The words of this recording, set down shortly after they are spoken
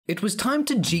It was time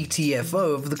to GTFO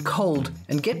over the cold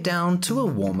and get down to a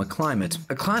warmer climate,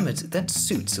 a climate that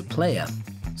suits a player.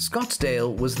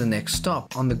 Scottsdale was the next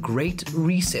stop on the Great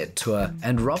Reset tour,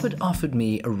 and Robert offered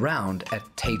me a round at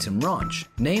Tatum Ranch,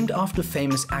 named after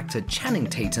famous actor Channing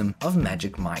Tatum of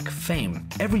Magic Mike fame.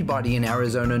 Everybody in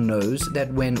Arizona knows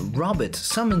that when Robert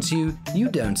summons you, you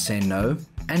don't say no.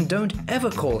 And don't ever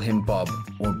call him Bob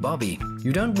or Bobby.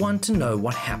 You don't want to know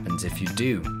what happens if you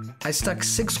do. I stuck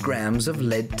 6 grams of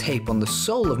lead tape on the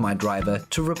sole of my driver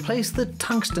to replace the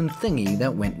tungsten thingy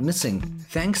that went missing.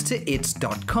 Thanks to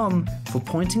its.com for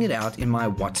pointing it out in my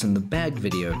What's in the Bag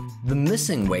video. The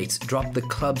missing weight dropped the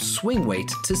club's swing weight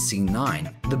to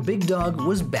C9. The big dog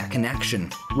was back in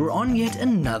action. We're on yet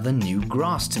another new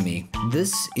grass to me.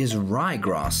 This is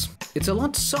ryegrass. It's a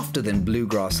lot softer than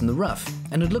bluegrass in the rough,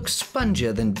 and it looks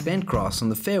spongier than bent grass on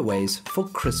the fairways for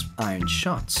crisp iron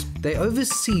shots. They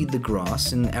overseed the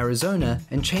grass in Arizona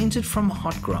and change it from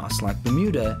hot grass like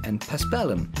Bermuda and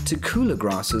paspalum to cooler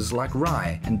grasses like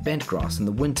rye and bent grass in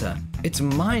the winter. It's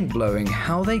mind-blowing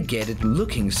how they get it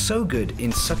looking so good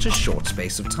in such a short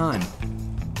space of time.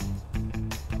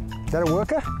 Is that a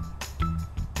worker?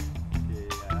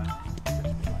 Yeah.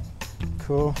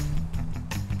 Cool.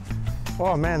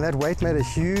 Oh man, that weight made a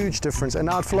huge difference, and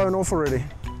now it's flown off already.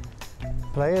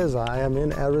 Players, I am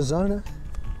in Arizona,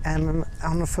 and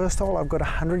on the first hole I've got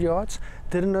 100 yards.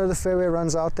 Didn't know the fairway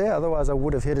runs out there, otherwise I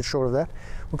would have hit it short of that.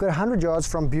 We've got 100 yards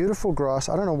from beautiful grass.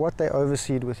 I don't know what they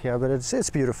overseed with here, but it's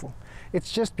beautiful.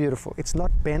 It's just beautiful. It's not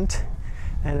bent,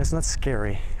 and it's not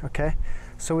scary, okay?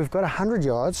 So we've got 100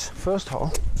 yards, first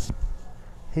hole.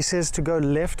 He says to go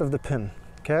left of the pin.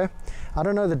 Okay, I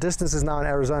don't know the distances now in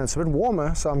Arizona. It's a bit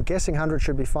warmer, so I'm guessing 100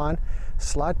 should be fine.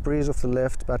 Slight breeze off the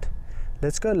left, but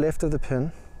let's go left of the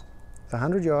pin,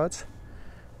 100 yards,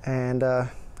 and I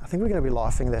think we're going to be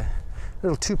laughing there.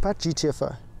 Little 2-putt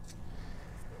GTFO.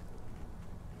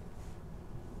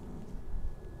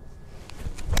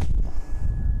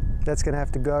 That's going to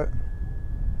have to go.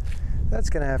 That's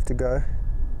going to have to go.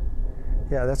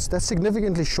 Yeah, that's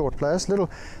significantly short, players. Little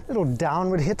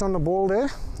downward hit on the ball there.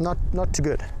 Not too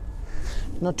good.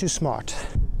 Not too smart.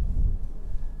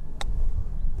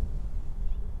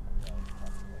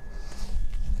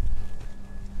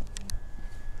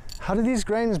 How do these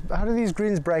greens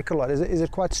break a lot? Is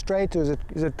it quite straight, or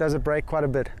does it break quite a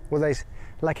bit? Or they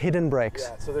like hidden breaks?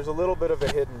 Yeah, so there's a little bit of a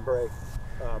hidden break.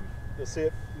 You'll see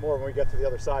it more when we get to the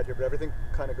other side here, but everything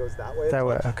kind of goes that way. That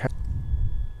way, okay.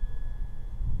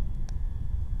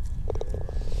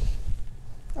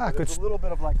 There's a little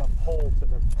bit of like a pull to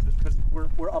the, because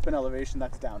we're up in elevation,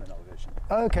 that's down in elevation.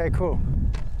 Okay, cool.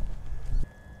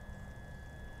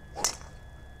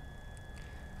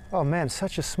 Oh man,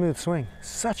 such a smooth swing,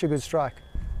 such a good strike.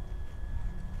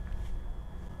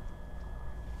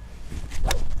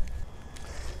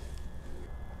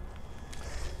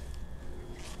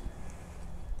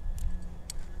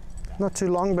 Not too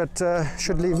long, but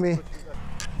should leave me.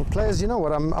 Well, players, you know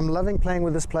what, I'm loving playing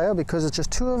with this player because it's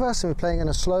just 2 of us and we're playing in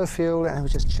a slow field and we're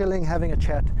just chilling, having a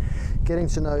chat, getting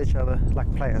to know each other like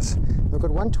players. We've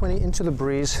got 120 into the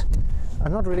breeze.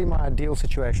 Not really my ideal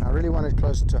situation. I really wanted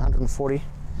closer to 140,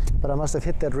 but I must have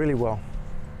hit that really well.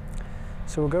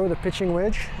 So we'll go with a pitching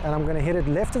wedge, and I'm going to hit it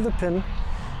left of the pin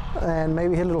and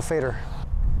maybe hit a little fader.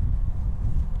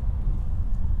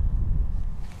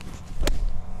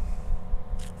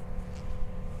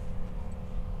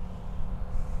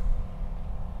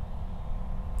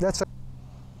 That's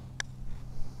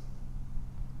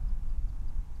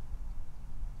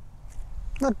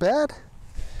not bad,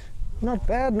 not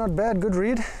bad, not bad, good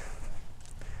read.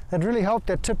 That really helped,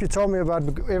 that tip you told me about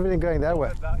everything going that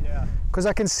way. Yeah. Because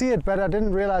I can see it, but I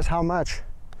didn't realize how much.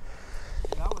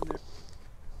 That one there.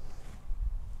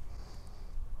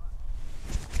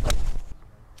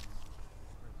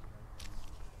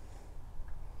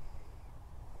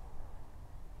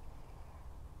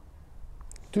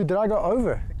 Dude, did I go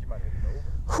over? I think you might hit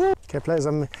it over. Okay, players,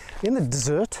 I'm in the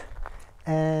desert,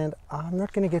 and I'm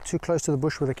not going to get too close to the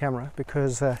bush with the camera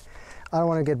because I don't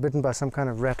want to get bitten by some kind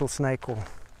of rattlesnake or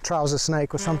trouser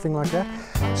snake or something like that.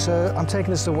 So I'm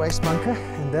taking this to the waist bunker,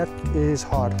 and that is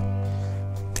hard.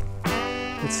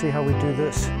 Let's see how we do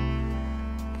this.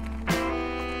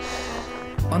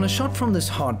 On a shot from this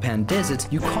hardpan desert,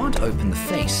 you can't open the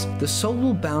face. The sole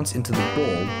will bounce into the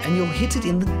ball and you'll hit it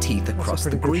in the teeth across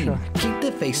the green. Keep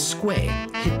the face square,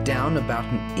 hit down about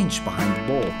an inch behind the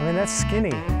ball. I mean, that's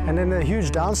skinny. And then the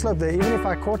huge downslope there, even if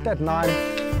I caught that 9,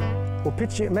 or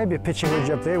pitching, maybe a pitching wedge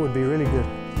up there would be really good.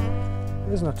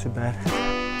 It's not too bad.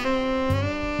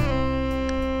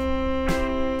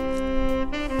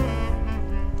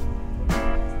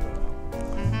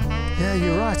 Yeah,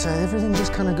 you're right. So everything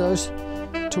just kind of goes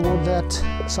toward that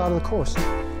side of the course.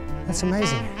 That's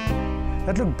amazing.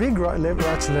 That looked big right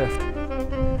to left.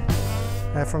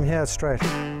 From here it's straight.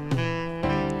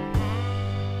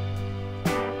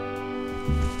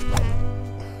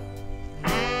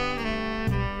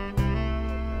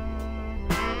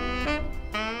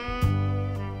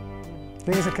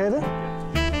 Think it's okay there?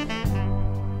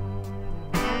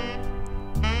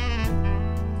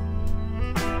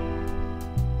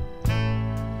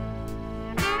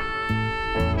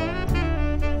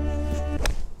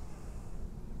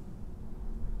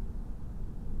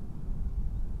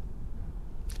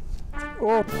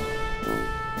 Oh.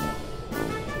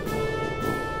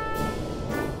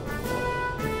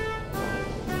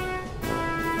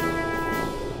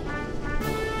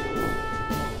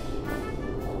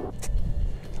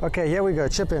 Okay, here we go,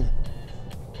 chip in.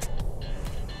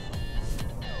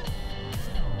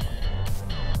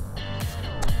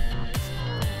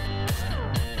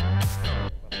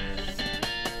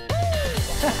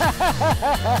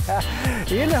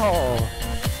 In the hole.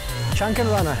 Chunk and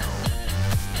runner.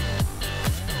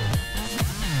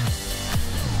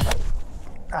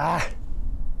 Ah.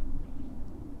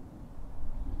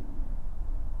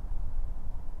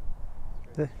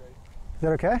 Is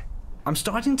that okay? I'm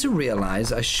starting to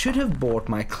realize I should have bought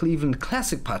my Cleveland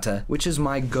Classic putter, which is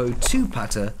my go-to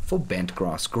putter for bent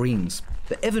grass greens.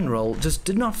 The Evan roll just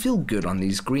did not feel good on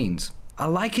these greens. I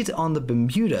like it on the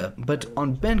Bermuda, but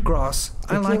on bent grass,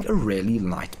 I like a really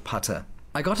light putter.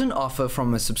 I got an offer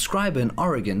from a subscriber in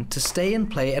Oregon to stay and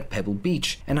play at Pebble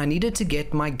Beach, and I needed to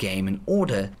get my game in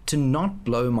order to not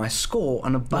blow my score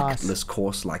on a bucket list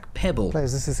course like Pebble.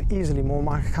 Players, this is easily more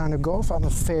my kind of golf. I'm a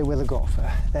fair weather golfer.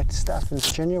 That stuff in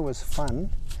Virginia was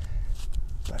fun,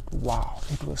 but wow,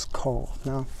 it was cold.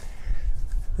 Now,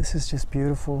 this is just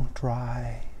beautiful,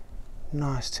 dry,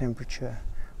 nice temperature.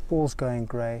 Ball's going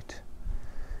great.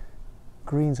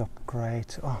 Greens are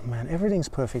great. Oh man, everything's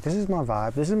perfect. This is my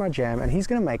vibe, this is my jam, and he's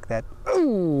gonna make that.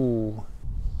 Ooh!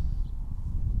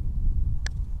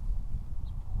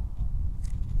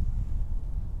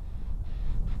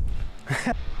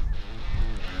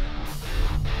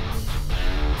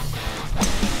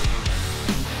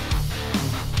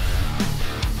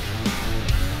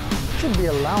 Should be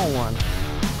a long one.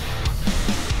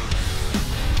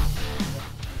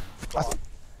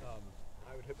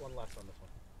 I would hit one less on this one.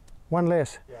 One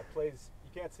less. Yeah, it plays,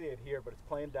 you can't see it here, but it's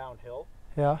playing downhill.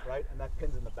 Yeah. Right, and that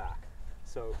pin's in the back.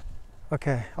 So.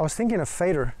 Okay, I was thinking a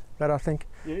fader, but I think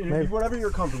maybe whatever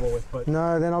you're comfortable with, but.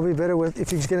 No, then I'll be better with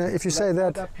if you say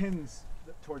that. That pin's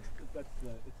towards it's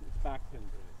back pin.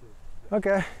 Yeah.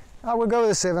 Okay, I will go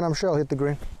with a 7. I'm sure I'll hit the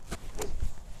green.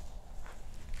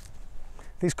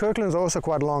 These Kirklands are also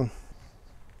quite long.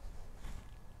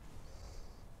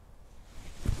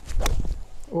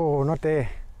 Oh, not there.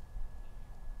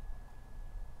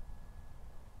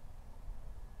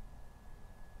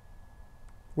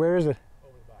 Where is it?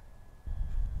 Over the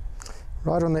back.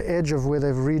 Right on the edge of where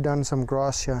they've redone some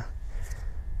grass here.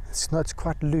 It's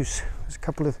quite loose. There's a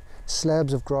couple of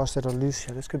slabs of grass that are loose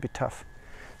here. This could be tough.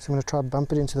 So I'm going to try and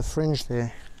bump it into the fringe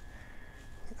there.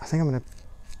 I think I'm going to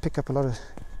pick up a lot of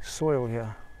soil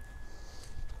here.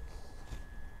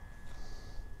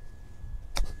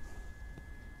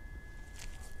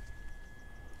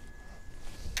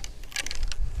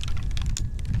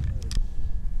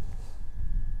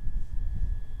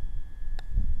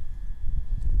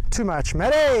 Too much,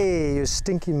 Matty, you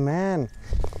stinky man.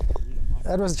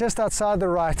 That was just outside the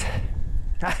right.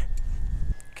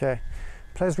 Okay,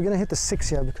 players, we're gonna hit the 6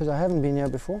 here because I haven't been here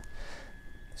before.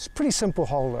 It's a pretty simple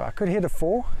hole though. I could hit a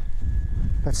 4,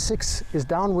 but 6 is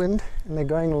downwind and they're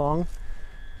going long.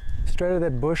 Straight at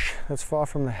that bush that's far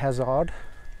from the hazard.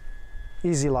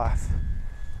 Easy life.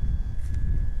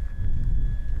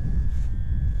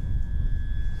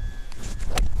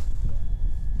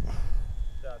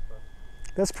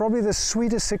 That's probably the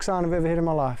sweetest 6-iron I've ever hit in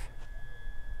my life.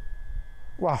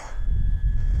 Wow.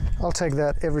 I'll take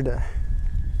that every day.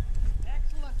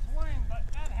 Excellent swing, but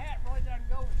that hat really doesn't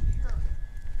go with the shirt.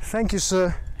 Thank you,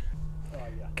 sir. Yeah.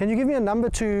 Can you give me a number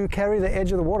to carry the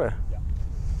edge of the water? Yeah.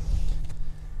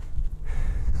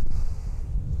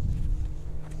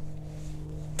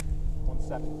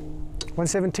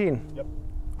 117. Yep.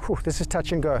 Whew, this is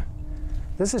touch and go.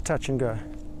 This is touch and go.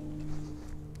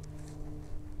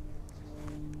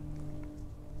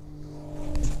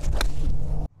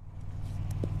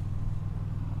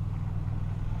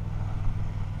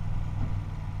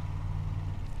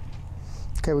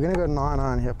 Okay, we're going to go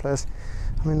 9-iron here, players.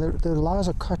 I mean, the lies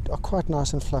are quite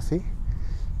nice and fluffy.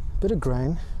 Bit of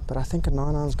grain, but I think a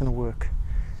 9-iron is going to work.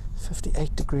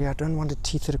 58 degree, I don't want to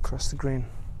teeth it across the green.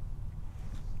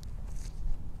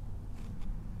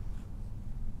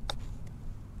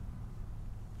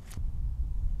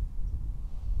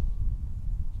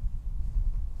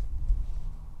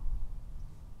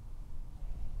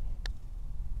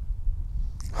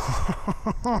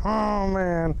 Oh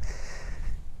man.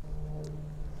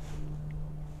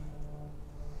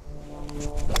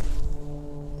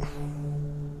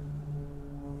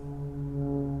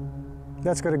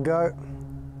 That's got to go.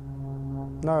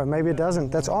 No, maybe it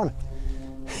doesn't. That's on.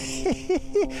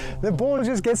 The ball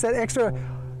just gets that extra,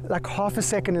 like half a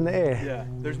second in the air. Yeah,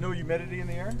 there's no humidity in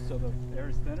the air, so the air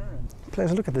is thinner.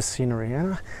 Players, look at this scenery.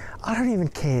 And I don't even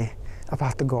care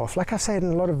about the golf. Like I've said in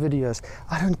a lot of videos,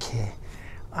 I don't care.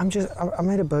 I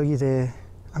made a bogey there.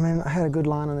 I mean, I had a good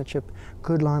line on the chip,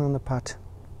 good line on the putt.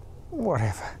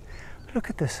 Whatever. Look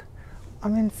at this.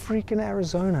 I'm in freaking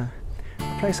Arizona.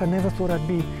 A place I never thought I'd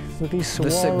be with these saguaro.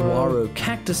 The saguaro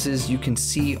cactuses you can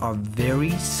see are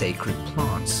very sacred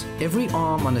plants. Every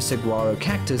arm on a saguaro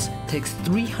cactus takes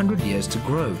 300 years to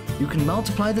grow. You can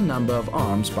multiply the number of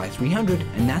arms by 300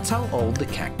 and that's how old the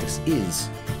cactus is.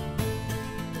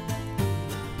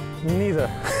 Neither.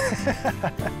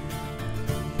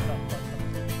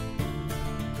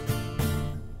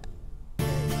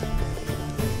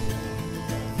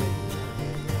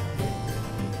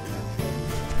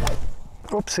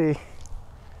 Oopsie.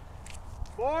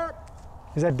 4.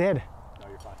 Is that dead? No,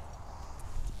 you're fine.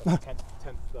 That's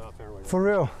 10th fairway. For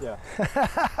real? Yeah.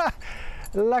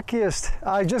 Luckiest.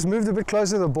 I just moved a bit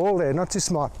closer to the ball there, not too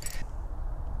smart.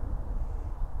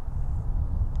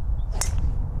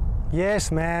 Yes,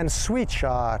 man, sweet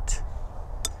shot.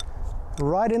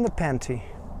 Right in the panty.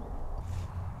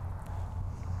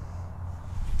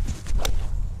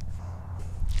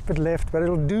 Bit left, but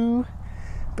it'll do.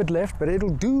 Bit left, but it'll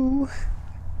do.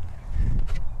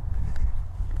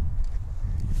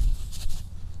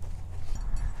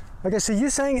 Okay, so you're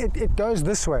saying it goes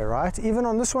this way, right? Even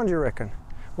on this one, do you reckon?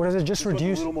 Or does it just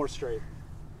reduce? A little more straight.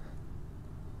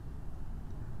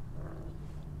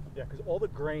 Yeah, because all the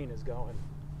grain is going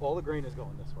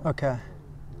this way. Okay.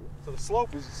 So the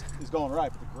slope is going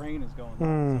right, but the grain is going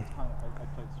left. So I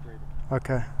played straight.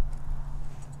 Okay.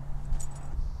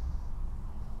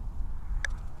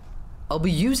 I'll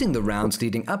be using the rounds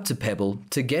leading up to Pebble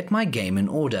to get my game in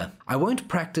order. I won't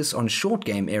practice on short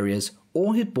game areas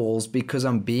or hit balls because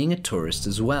I'm being a tourist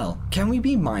as well. Can we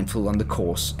be mindful on the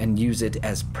course and use it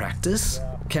as practice?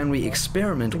 Can we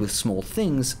experiment with small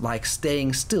things like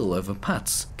staying still over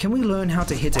putts? Can we learn how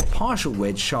to hit a partial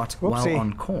wedge shot while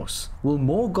on course? Will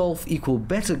more golf equal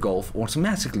better golf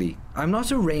automatically? I'm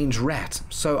not a range rat,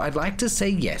 so I'd like to say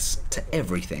yes to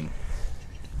everything.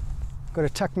 Got to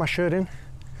tuck my shirt in.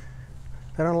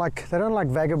 They don't like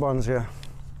vagabonds here.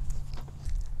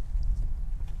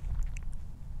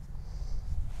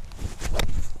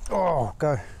 Oh,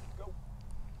 go.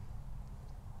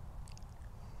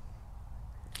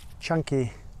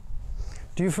 Chunky.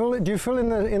 Do you feel it? Do you feel in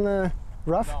the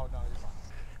rough? No, you're fine.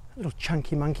 Little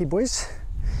chunky monkey boys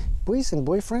and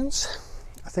boyfriends.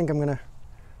 I think I'm gonna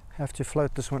have to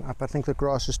float this one up. I think the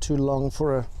grass is too long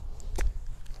for a.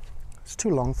 It's too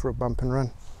long for a bump and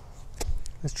run.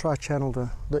 Let's try channel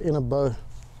the inner bow.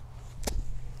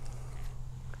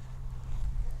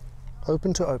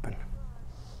 Open to open.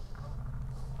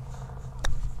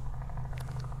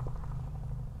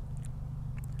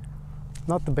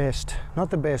 Not the best,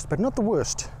 but not the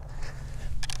worst.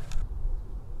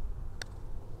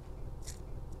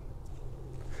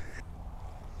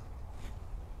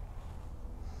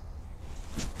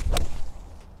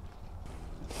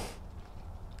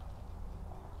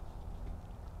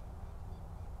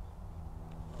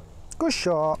 Good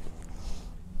shot.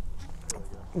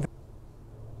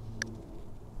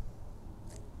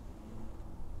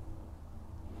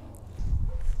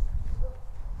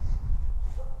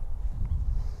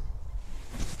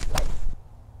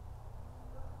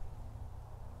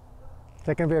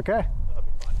 That can be okay? That'll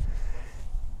be fine.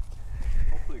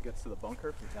 Hopefully it gets to the bunker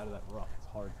if it's out of that rough. It's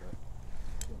hard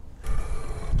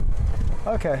to...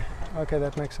 Okay,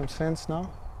 that makes some sense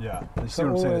now. Yeah, you see So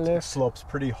what I'm saying? all the It left. slopes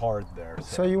pretty hard there.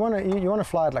 So you wanna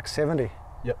fly at like 70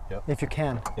 Yep. if you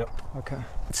can. Yep. Okay.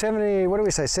 70, what do we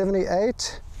say?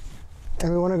 78,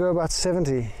 and we want to go about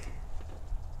 70.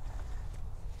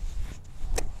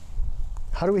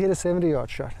 How do we hit a 70-yard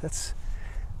shot? That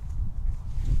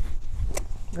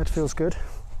feels good.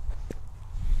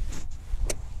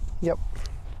 Yep.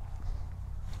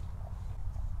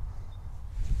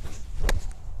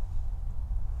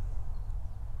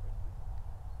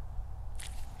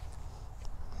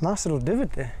 Nice little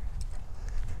divot there.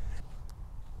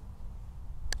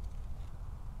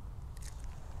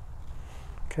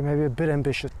 Okay, maybe a bit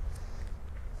ambitious.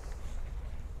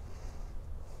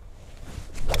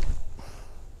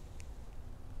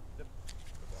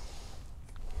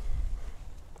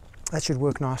 That should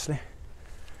work nicely.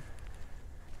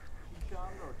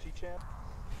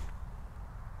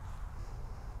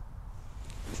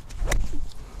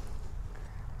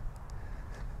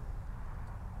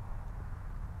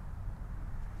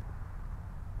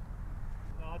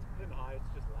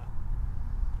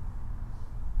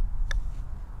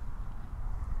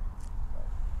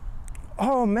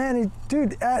 Oh man,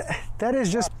 dude, that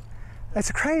is just,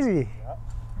 that's crazy. Yeah.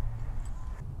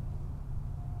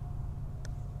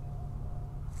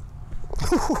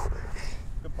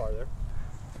 Good par there.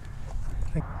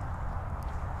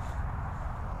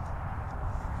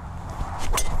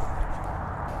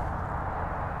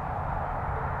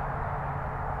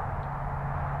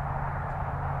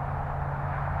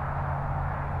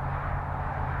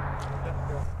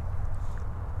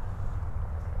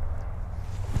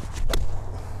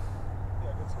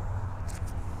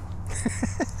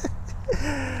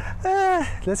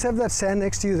 Let's have that sand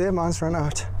next to you there, mine's run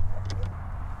out.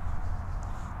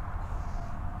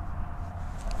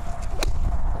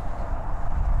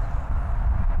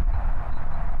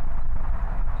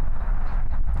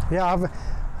 Yeah,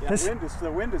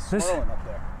 the wind is swirling up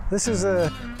there. This is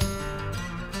a...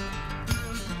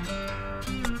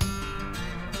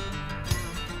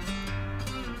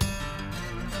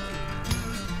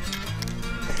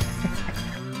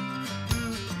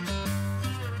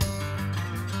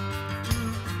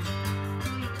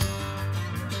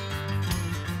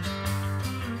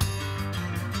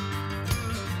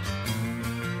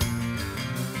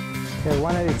 Okay,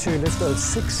 182, let's go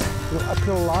 6, little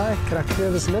uphill lie. Can I clear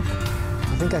this lip?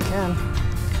 I think I can.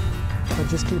 I'll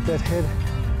just keep that head,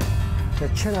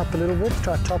 that chin up a little bit,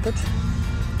 try to top it.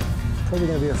 Probably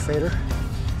gonna be a fader.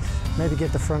 Maybe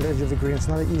get the front edge of the green. It's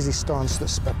not an easy stance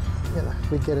this, but you know,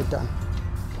 we get it done.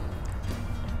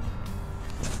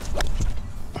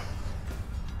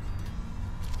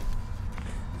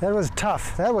 That was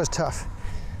tough, that was tough.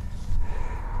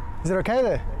 Is it okay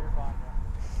there?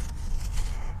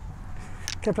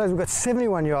 Okay, players, we've got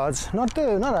 71 yards. Not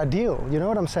ideal, you know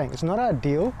what I'm saying? It's not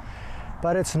ideal,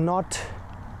 but it's not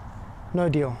no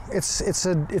deal. It's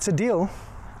a deal,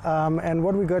 and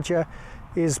what we got here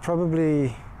is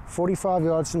probably 45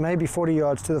 yards, maybe 40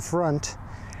 yards to the front,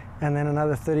 and then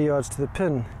another 30 yards to the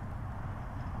pin.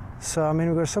 So I mean,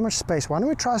 we've got so much space. Why don't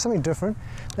we try something different?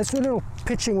 Let's do a little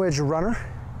pitching wedge runner.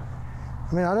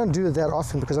 I mean, I don't do it that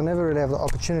often because I never really have the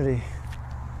opportunity.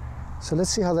 So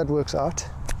let's see how that works out.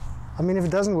 I mean, if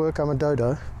it doesn't work, I'm a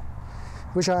dodo,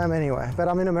 which I am anyway, but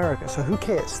I'm in America, so who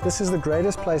cares? This is the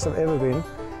greatest place I've ever been,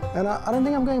 and I don't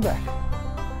think I'm going back.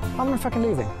 I'm not fucking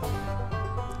leaving.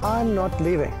 I'm not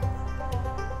leaving.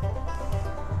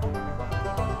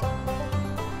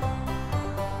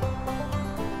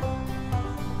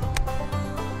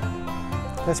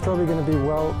 That's probably going to be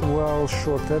well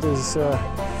short. That is,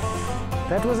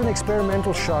 that was an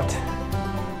experimental shot,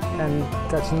 and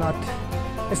that's not.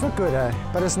 It's not good, eh?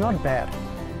 But it's not bad.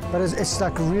 But it's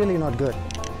like really not good.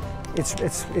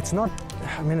 It's not,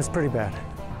 I mean, it's pretty bad.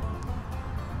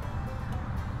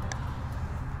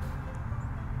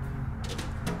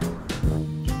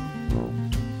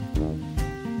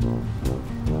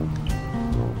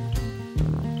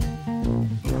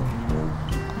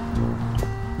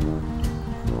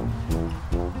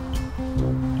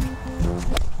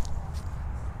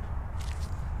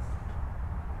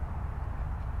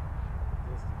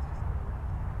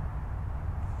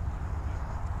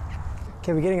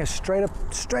 Okay, we're getting a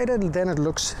straighter than it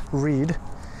looks read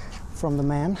from the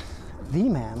man,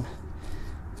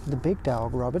 the big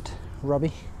dog, Robbo.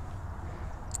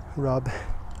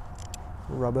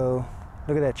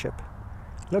 Look at that chip.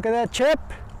 Look at that chip!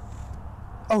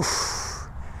 Oh,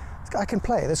 this guy can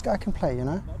play, you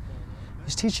know?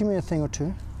 He's teaching me a thing or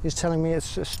two. He's telling me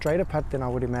it's a straighter putt than I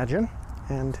would imagine,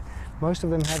 and most of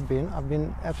them have been. I've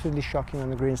been absolutely shocking on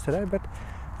the greens today, but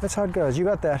that's how it goes. You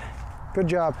got that. Good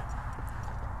job.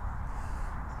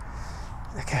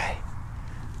 Okay,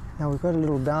 now we've got a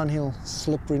little downhill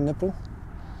slippery nipple,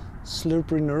 and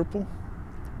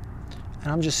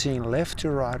I'm just seeing left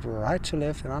to right, right to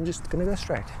left, and I'm just gonna go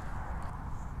straight.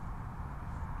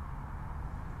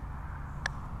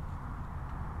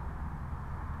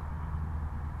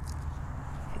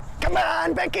 Come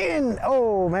on, back in!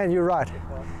 Oh man, you're right.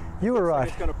 You were right.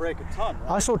 It's gonna break a ton,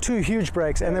 right? I saw two huge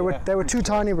breaks, and they were two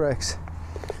tiny breaks.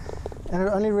 And it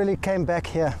only really came back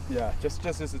here. Yeah, just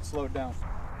as it slowed down.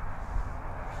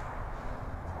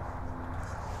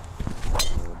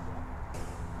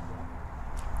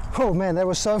 Oh man, that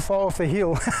was so far off the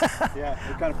heel. Yeah,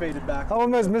 it kind of faded back. I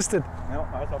almost missed it. No,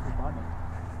 I thought we found it.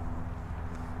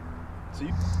 So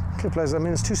you... Okay, players, I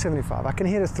mean, it's 275. I can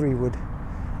hit a 3-wood.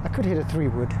 I could hit a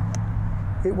 3-wood.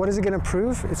 What is it going to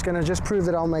prove? It's going to just prove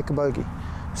that I'll make a bogey.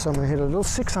 So I'm going to hit a little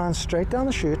 6-iron straight down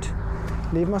the chute.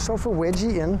 Leave myself a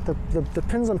wedgie in. The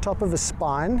pin's on top of the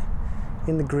spine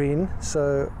in the green,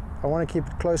 so I want to keep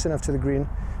it close enough to the green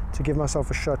to give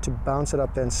myself a shot to bounce it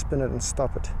up there and spin it and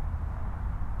stop it.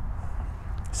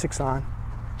 6-iron,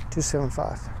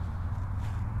 275.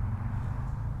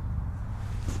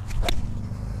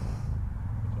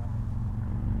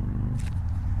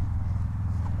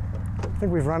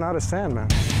 think we've run out of sand, man.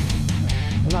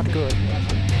 Not good.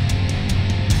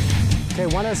 Okay,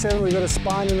 107, we've got a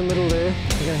spine in the middle there.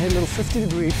 We're gonna hit a little 50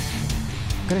 degree.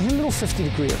 I'm gonna hit a little 50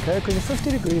 degree, okay? Because the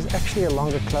 50 degree is actually a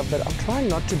longer club, but I'm trying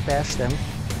not to bash them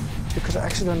because I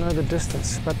actually don't know the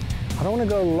distance. But I don't want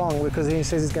to go long because he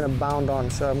says he's gonna bound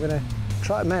on. So I'm gonna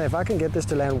try, man, if I can get this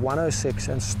to land 106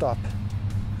 and stop,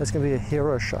 that's gonna be a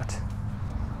hero shot.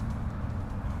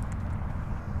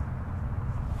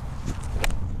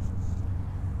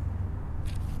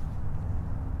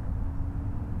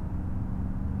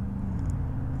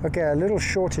 Okay, a little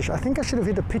shortish. I think I should have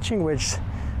hit a pitching wedge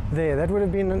there. That would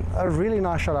have been a really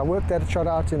nice shot. I worked that shot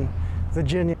out in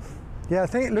Virginia. Yeah, I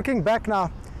think looking back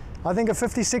now, I think a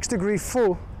 56 degree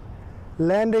full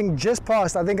landing just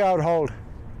past, I think I would hold.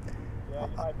 Yeah,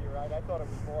 you might be right. I thought it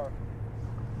was more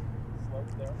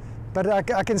sloped there. But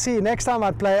I can see next time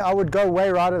I'd play, I would go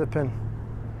way right of the pin.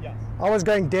 Yes. I was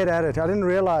going dead at it. I didn't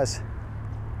realize.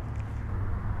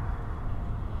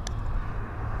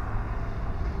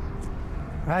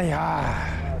 That's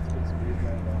good speed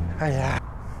there, though.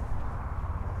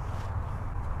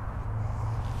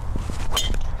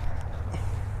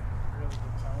 Really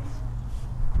good tone.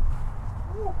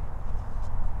 Woo.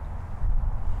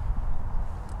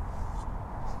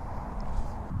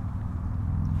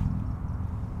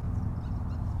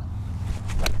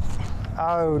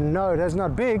 Oh no, that's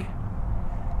not big.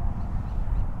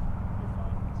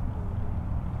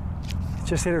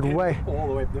 Just hit it way. All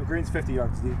the way. The green's 50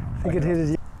 yards deep. I think it hit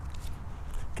it.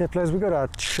 Okay, players, we got our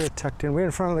shirt tucked in. We're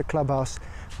in front of the clubhouse.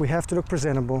 We have to look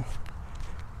presentable.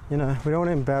 You know, we don't want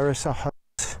to embarrass our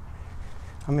hosts.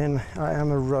 I mean, I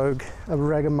am a rogue, a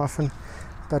ragamuffin,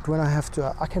 but when I have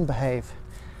to, I can behave.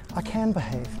 I can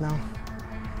behave. Now,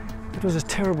 it was a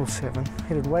terrible 7.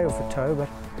 Hit it way off a toe, but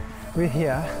we're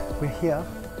here.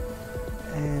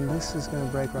 And this is going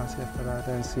to break right here, but I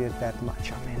don't see it that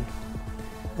much. I mean,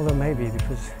 although maybe,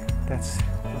 because that's,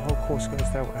 the whole course goes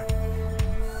that way.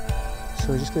 So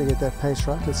we're just going to get that pace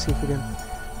right. Let's see if we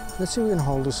can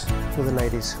hold this for the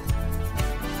ladies.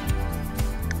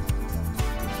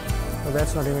 Well,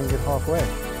 that's not even get halfway.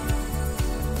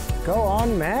 Go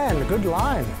on, man. Good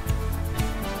line.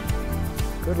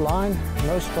 Good line.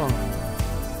 No strong.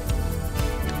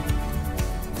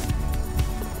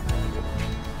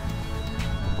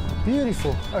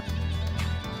 Beautiful. Okay.